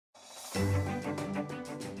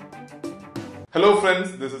Hello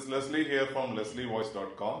friends, this is Leslie here from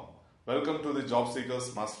leslievoice.com. Welcome to the Job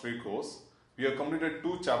Seekers Mastery course. We have completed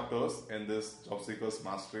 2 chapters in this Job Seekers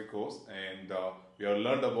Mastery course, and we have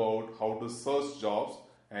learned about how to search jobs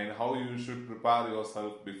and how you should prepare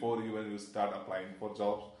yourself before you start applying for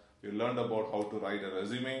jobs. We learned about how to write a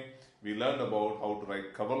resume. We learned about how to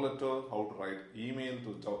write cover letter, how to write email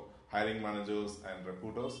to job hiring managers and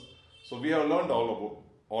recruiters. So we have learned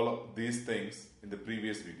all of these things in the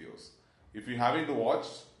previous videos. If you haven't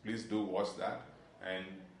watched, please do watch that. And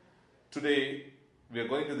today we are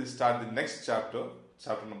going to start the next chapter,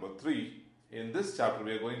 chapter number 3. In this chapter,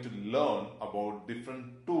 we are going to learn about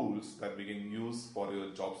different tools that we can use for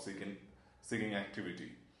your job seeking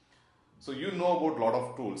activity. So you know about a lot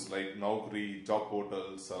of tools like Naukri, job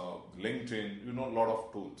portals, LinkedIn. You know a lot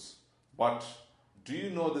of tools. But do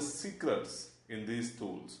you know the secrets in these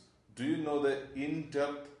tools? Do you know the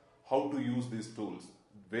in-depth how to use these tools?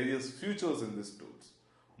 Various features in these tools.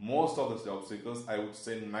 Most of the job seekers, I would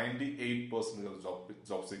say 98% of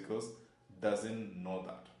job seekers doesn't know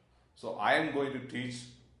that. So I am going to teach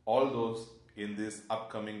all those in these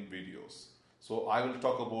upcoming videos. So I will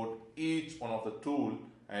talk about each one of the tool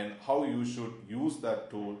and how you should use that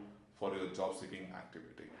tool for your job seeking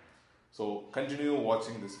activity. So continue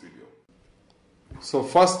watching this video. So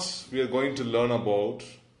first we are going to learn about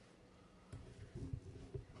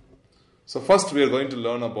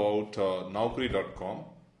Naukri.com,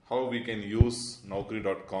 how we can use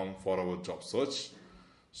Naukri.com for our job search.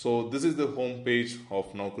 So this is the home page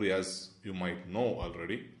of Naukri, as you might know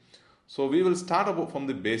already. So we will start from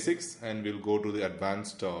the basics and we'll go to the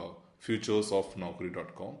advanced features of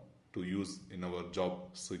Naukri.com to use in our job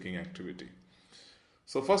seeking activity.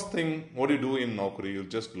 So first thing, what you do in Naukri, you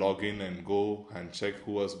just log in and go and check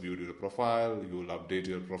who has viewed your profile. You will update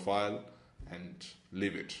your profile and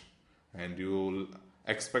leave it. And you will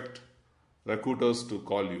expect recruiters to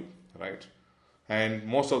call you, right? And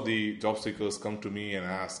most of the job seekers come to me and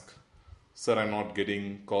ask, sir, I'm not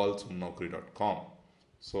getting calls from Naukri.com.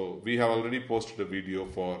 So we have already posted a video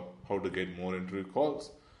for how to get more interview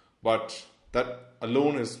calls, but that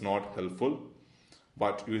alone is not helpful,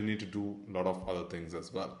 but you need to do a lot of other things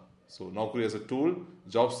as well. So Naukri as a tool,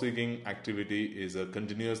 job seeking activity is a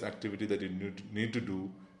continuous activity that you need to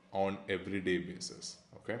do on everyday basis,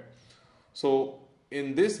 okay? So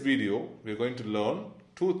in this video, we are going to learn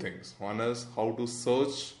 2 things. One is how to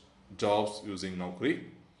search jobs using Naukri.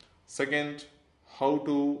 Second, how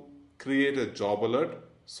to create a job alert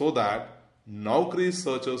so that Naukri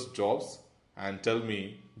searches jobs and tell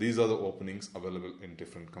me these are the openings available in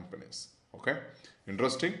different companies. Okay,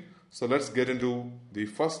 interesting. So let's get into the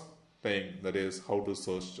first thing, that is how to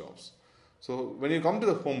search jobs. So when you come to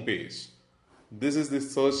the home page, this is the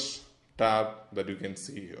search tab that you can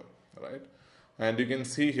see here. Right, and you can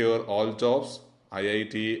see here all jobs,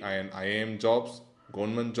 IIT and IIM jobs,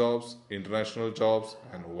 government jobs, international jobs,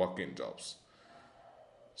 and walk-in jobs.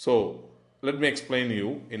 So let me explain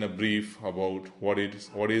you in a brief about what is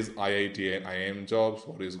IIT and IIM jobs,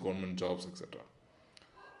 what is government jobs, etc.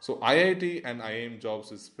 So IIT and IIM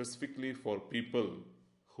jobs is specifically for people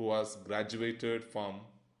who has graduated from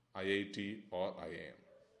IIT or IIM.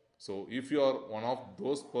 So if you are one of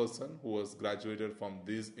those person who has graduated from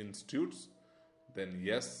these institutes, then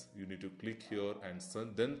yes, you need to click here and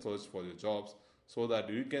then search for your jobs so that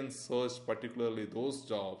you can search particularly those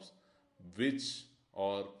jobs which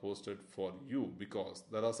are posted for you, because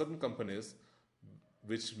there are certain companies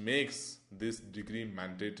which makes this degree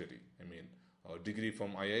mandatory. I mean, a degree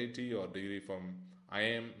from IIT or degree from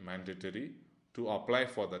IIM mandatory to apply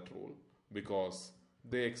for that role because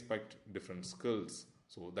they expect different skills.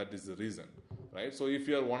 So that is the reason, right? So if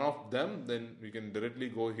you are one of them, then you can directly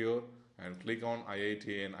go here and click on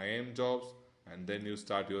IIT and IIM jobs, and then you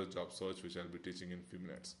start your job search, which I'll be teaching in a few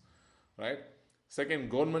minutes, right?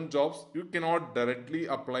 Second, government jobs. You cannot directly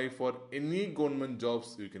apply for any government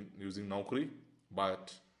jobs using Naukri,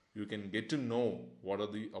 but you can get to know what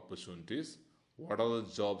are the opportunities, what are the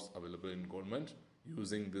jobs available in government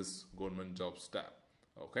using this government jobs tab,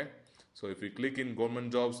 okay? So if you click in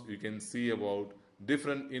government jobs, you can see about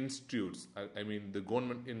different institutes, I mean the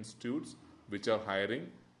government institutes which are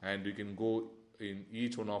hiring, and you can go in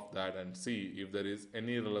each one of that and see if there is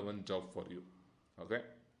any relevant job for you, okay?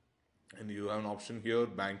 And you have an option here,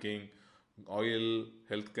 banking, oil,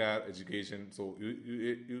 healthcare, education. So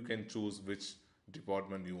you can choose which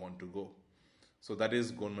department you want to go. So that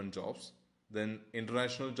is government jobs. Then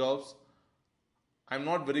international jobs. I'm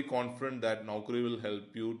not very confident that Naukri will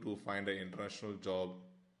help you to find an international job.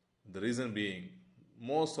 The reason being,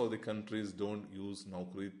 most of the countries don't use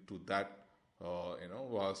Naukri to that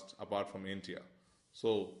vast apart from India.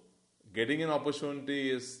 So getting an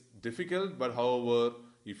opportunity is difficult, but however,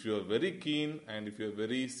 if you are very keen and if you are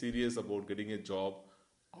very serious about getting a job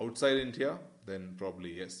outside India, then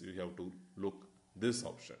probably yes, you have to look this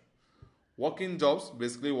option. Walk-in jobs,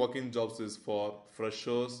 basically walk-in jobs is for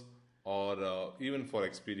freshers or even for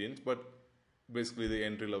experience, but basically the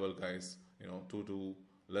entry-level guys, 2 to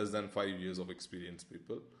less than 5 years of experience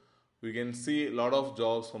people. We can see a lot of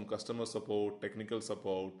jobs from customer support, technical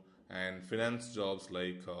support, and finance jobs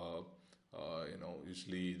like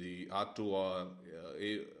usually the R2R,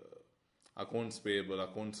 accounts payable,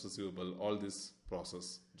 accounts receivable, all these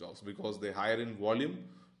process jobs because they hire in volume.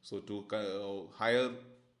 So to hire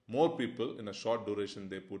more people in a short duration,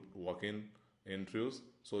 they put walk-in interviews.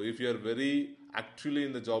 So if you are very actually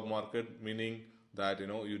in the job market, meaning that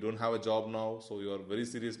you don't have a job now, so you are very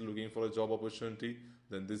seriously looking for a job opportunity,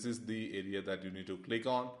 then this is the area that you need to click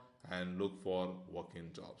on and look for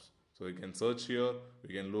walk-in jobs. So you can search here,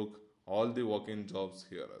 we can look all the walk-in jobs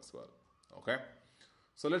here as well. Okay,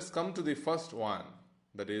 so let's come to the first one,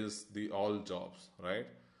 that is the all jobs, right?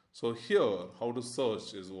 So here how to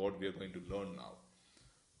search is what we are going to learn now.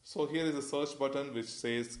 So here is a search button which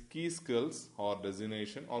says key skills or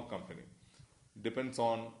designation or company. Depends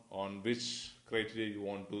on which criteria you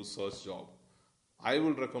want to search job. I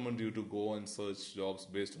will recommend you to go and search jobs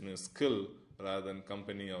based on your skill rather than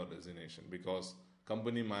company or designation, because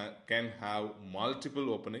company can have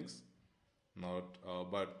multiple openings,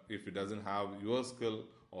 but if it doesn't have your skill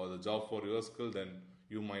or the job for your skill, then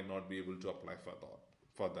you might not be able to apply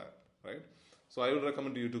for that, right? So I would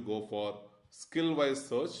recommend you to go for skill wise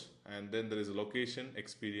search, and then there is a location,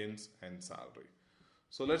 experience, and salary.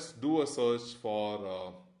 So let's do a search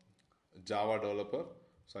for Java developer.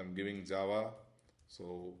 So I'm giving Java,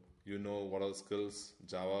 so what are skills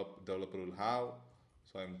Java developer will have.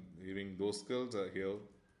 So I'm giving those skills here,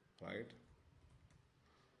 right?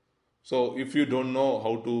 So if you don't know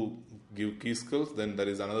how to give key skills, then there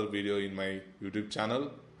is another video in my YouTube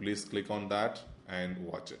channel. Please click on that and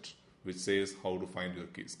watch it, which says how to find your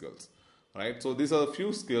key skills. Right, so these are a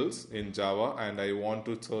few skills in Java, and I want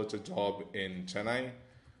to search a job in Chennai,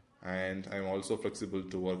 and I'm also flexible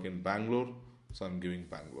to work in Bangalore, so I'm giving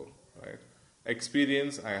Bangalore. Right,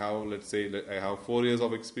 experience, I have, let's say I have 4 years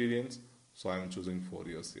of experience, so I'm choosing 4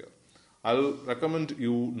 years here. I'll recommend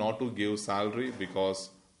you not to give salary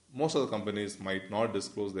because most of the companies might not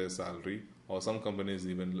disclose their salary, or some companies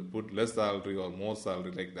even put less salary or more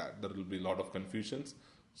salary like that. There will be a lot of confusions,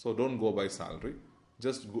 so don't go by salary.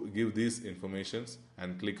 Just give these informations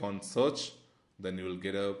and click on search. Then you will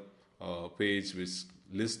get a page which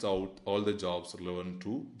lists out all the jobs relevant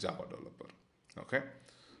to Java developer. Okay.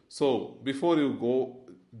 So before you go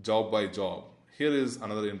job by job, here is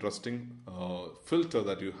another interesting filter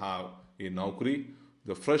that you have in Naukri,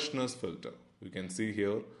 the freshness filter. You can see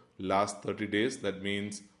here last 30 days. That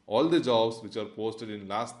means all the jobs which are posted in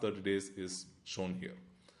last 30 days is shown here.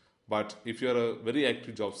 But if you are a very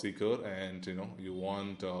active job seeker and you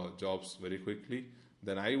want jobs very quickly,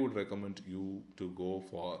 then I would recommend you to go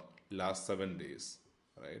for last 7 days,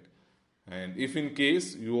 right? And if in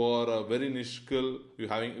case you are a very niche skill, you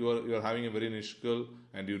are having a very niche skill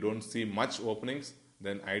and you don't see much openings,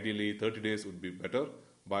 then ideally 30 days would be better.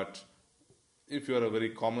 But if you are a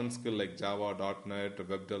very common skill like Java, .NET,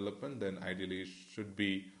 web development, then ideally it should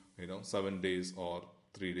be 7 days or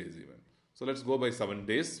 3 days even. So let's go by 7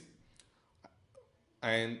 days.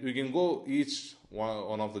 And we can go each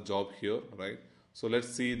one of the job here, right? So let's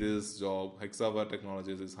see this job. Hexava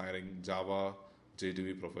Technologies is hiring Java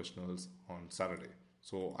JDB professionals on Saturday.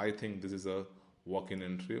 So I think this is a walk-in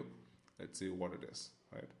interview. Let's see what it is,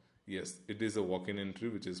 right? Yes, it is a walk-in interview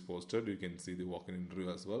which is posted. You can see the walk-in interview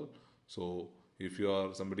as well. So if you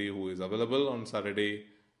are somebody who is available on Saturday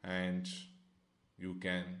and you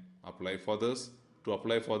can apply for this, to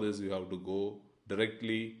apply for this you have to go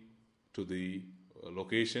directly to the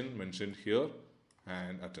location mentioned here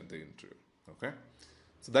and attend the interview. Okay,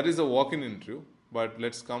 so that is a walk-in interview. But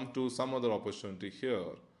let's come to some other opportunity here.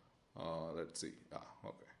 Let's see.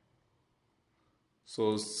 Okay.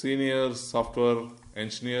 So senior software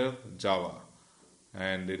engineer Java,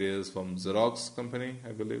 and it is from Xerox company,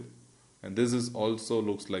 I believe. And this is also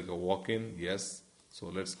looks like a walk-in. Yes. So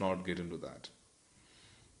let's not get into that.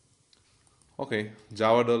 Okay,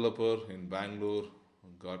 Java developer in Bangalore,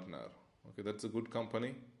 Gartner. Okay, that's a good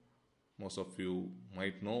company. Most of you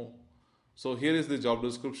might know. So here is the job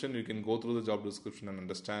description. You can go through the job description and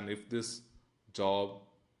understand if this job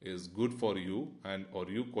is good for you and or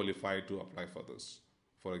you qualify to apply for this.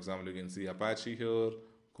 For example, you can see Apache here,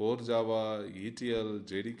 Core Java, ETL,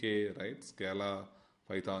 JDK, right? Scala,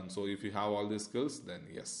 Python. So if you have all these skills, then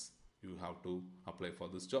yes, you have to apply for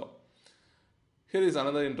this job. Here is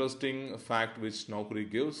another interesting fact which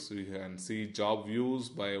Naukri gives. We can see job views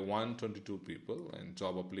by 122 people and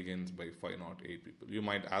job applicants by 508 people. You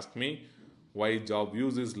might ask me why job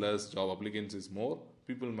views is less, job applicants is more.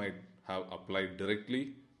 People might have applied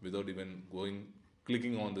directly without even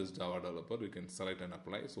clicking on this Java developer. You can select and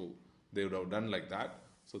apply. So they would have done like that.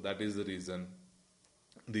 So that is the reason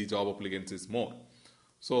the job applicants is more.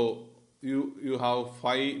 So you have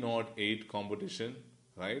 508 competition,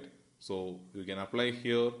 right? So you can apply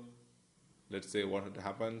here. Let's say what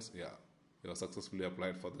happens. Yeah, you have successfully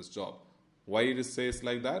applied for this job. Why it says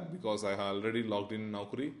like that? Because I have already logged in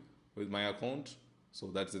Naukri with my account. So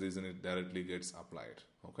that's the reason it directly gets applied.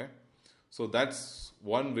 Okay. So that's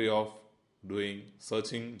one way of doing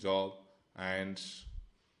searching job and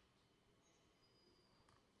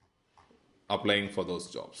applying for those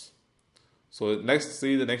jobs. So next,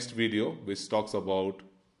 see the next video which talks about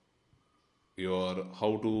your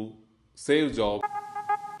how to save job